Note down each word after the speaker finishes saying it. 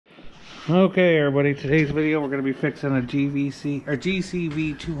Okay, everybody, today's video we're going to be fixing a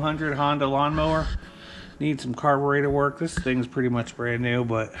GCV200 Honda Lawn Mower. Needs some carburetor work. This thing's pretty much brand new,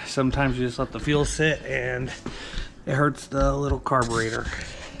 but sometimes you just let the fuel sit and it hurts the little carburetor.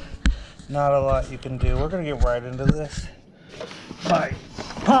 Not a lot you can do. We're going to get right into this by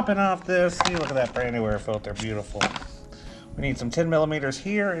popping off this. See, look at that brand new air filter, beautiful. We need some 10 millimeters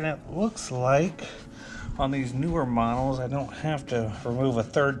here, and it looks like on these newer models I don't have to remove a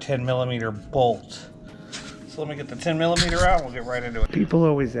third 10 millimeter bolt. So let me get the 10 millimeter out and we'll get right into it. People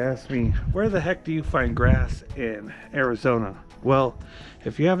always ask me, where the heck do you find grass in Arizona? Well,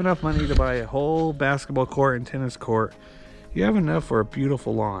 if you have enough money to buy a whole basketball court and tennis court, you have enough for a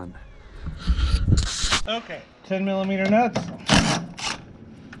beautiful lawn. Okay, 10 millimeter nuts.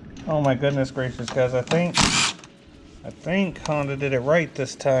 Oh my goodness gracious, guys, I think Honda did it right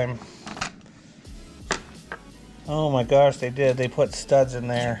this time. Oh my gosh, they did. They put studs in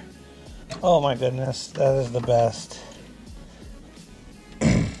there. Oh my goodness, that is the best.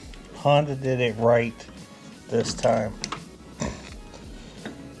 Honda did it right this time.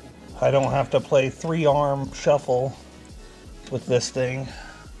 I don't have to play 3-arm shuffle with this thing.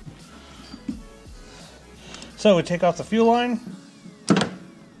 So we take off the fuel line.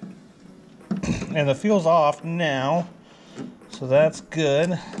 And the fuel's off now. So that's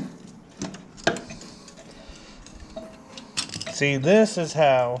good. See, this is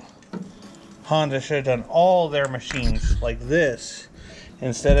how Honda should have done all their machines, like this.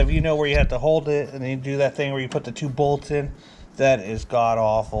 Instead of, you know, where you have to hold it and then you do that thing where you put the 2 bolts in. That is god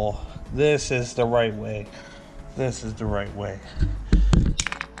awful. This is the right way. This is the right way.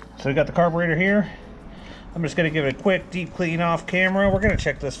 So we got the carburetor here. I'm just going to give it a quick deep clean off camera. We're going to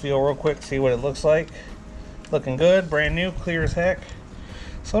check this fuel real quick, see what it looks like. Looking good, brand new, clear as heck.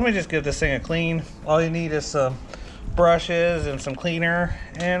 So let me just give this thing a clean. All you need is some brushes and some cleaner,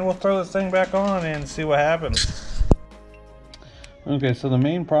 and we'll throw this thing back on and see what happens. Okay, so the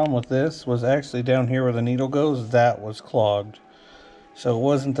main problem with this was actually down here where the needle goes. That was clogged. So it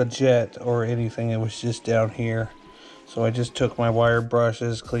wasn't the jet or anything, it was just down here. So I just took my wire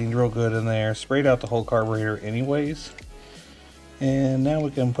brushes, cleaned real good in there, sprayed out the whole carburetor anyways. And now we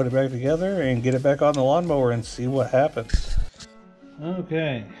can put it back together and get it back on the lawnmower and see what happens.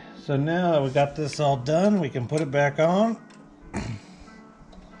 Okay, so now that we got this all done, we can put it back on.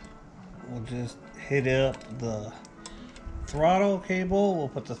 We'll just hit up the throttle cable. We'll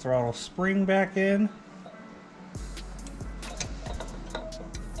put the throttle spring back in.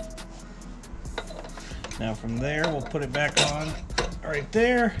 Now from there, we'll put it back on right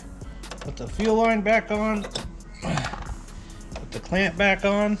there. Put the fuel line back on. Put the clamp back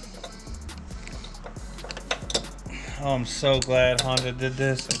on. Oh, I'm so glad Honda did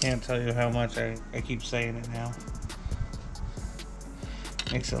this. I can't tell you how much I keep saying it now.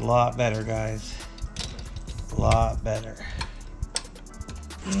 Makes it a lot better, guys. A lot better.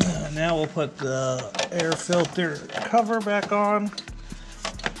 Now we'll put the air filter cover back on.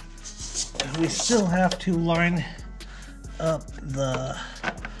 We still have to line up the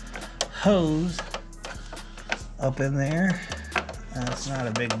hose up in there. That's not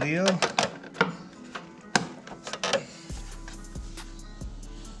a big deal.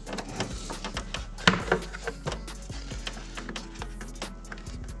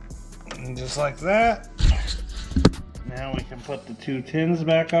 And just like that. Now we can put the 2 tins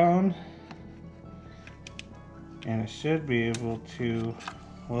back on. And it should be able to,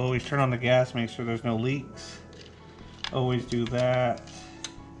 we'll always turn on the gas, make sure there's no leaks. Always do that.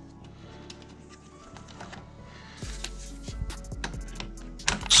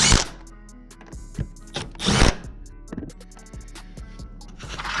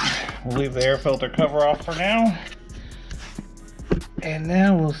 We'll leave the air filter cover off for now. And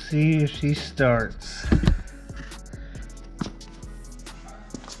now we'll see if she starts.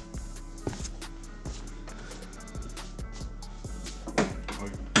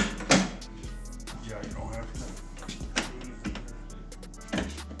 Yeah, you don't have to.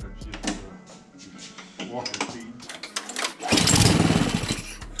 That's just walking speed.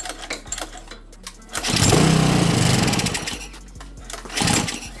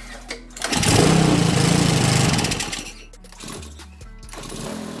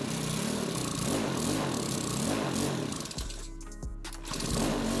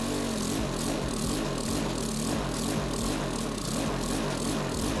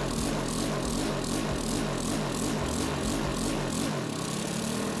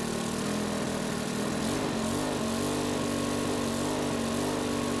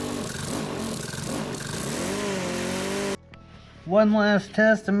 One last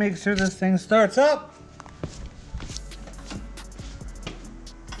test to make sure this thing starts up.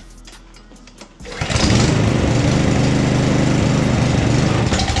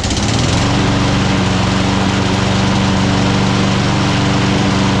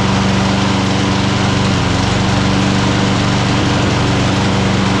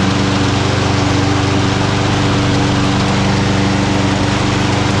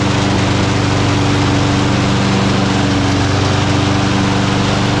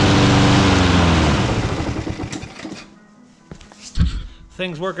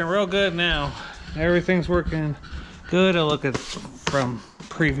 Things working real good now. Everything's working good. I look at from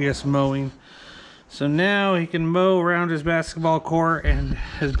previous mowing. So now he can mow around his basketball court and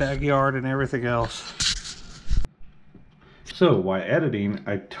his backyard and everything else. So while editing,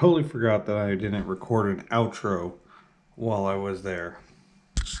 I totally forgot that I didn't record an outro while I was there.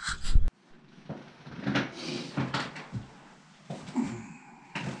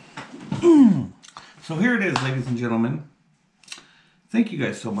 So here it is, ladies and gentlemen. Thank you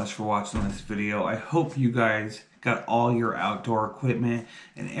guys so much for watching this video. I hope you guys got all your outdoor equipment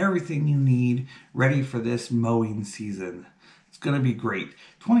and everything you need ready for this mowing season. It's going to be great.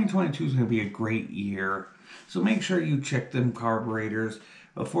 2022 is going to be a great year. So make sure you check them carburetors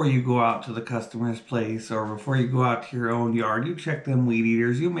before you go out to the customer's place or before you go out to your own yard. You check them weed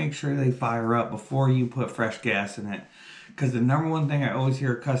eaters. You make sure they fire up before you put fresh gas in it. Because the number one thing I always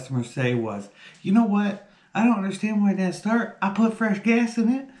hear customers say was, you know what? I don't understand why it didn't start. I put fresh gas in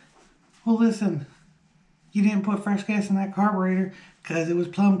it. Well, listen, you didn't put fresh gas in that carburetor because it was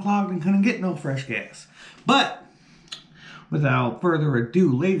plumb clogged and couldn't get no fresh gas. But without further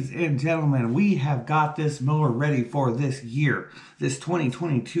ado, ladies and gentlemen, we have got this mower ready for this year, this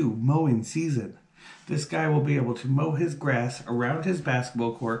 2022 mowing season. This guy will be able to mow his grass around his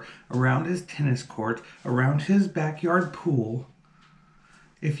basketball court, around his tennis court, around his backyard pool.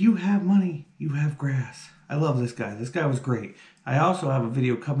 If you have money, you have grass. I love this guy. This guy was great. I also have a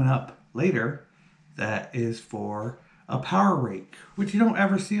video coming up later that is for a power rake, which you don't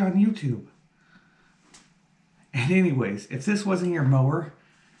ever see on YouTube. And anyways, if this wasn't your mower,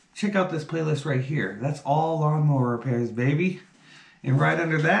 check out this playlist right here. That's all lawnmower repairs, baby. And right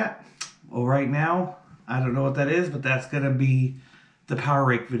under that, well, right now, I don't know what that is, but that's going to be the power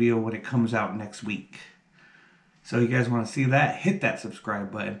rake video when it comes out next week. So you guys want to see that? Hit that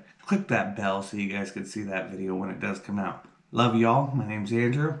subscribe button. Click that bell so you guys can see that video when it does come out. Love y'all. My name's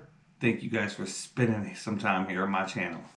Andrew. Thank you guys for spending some time here on my channel.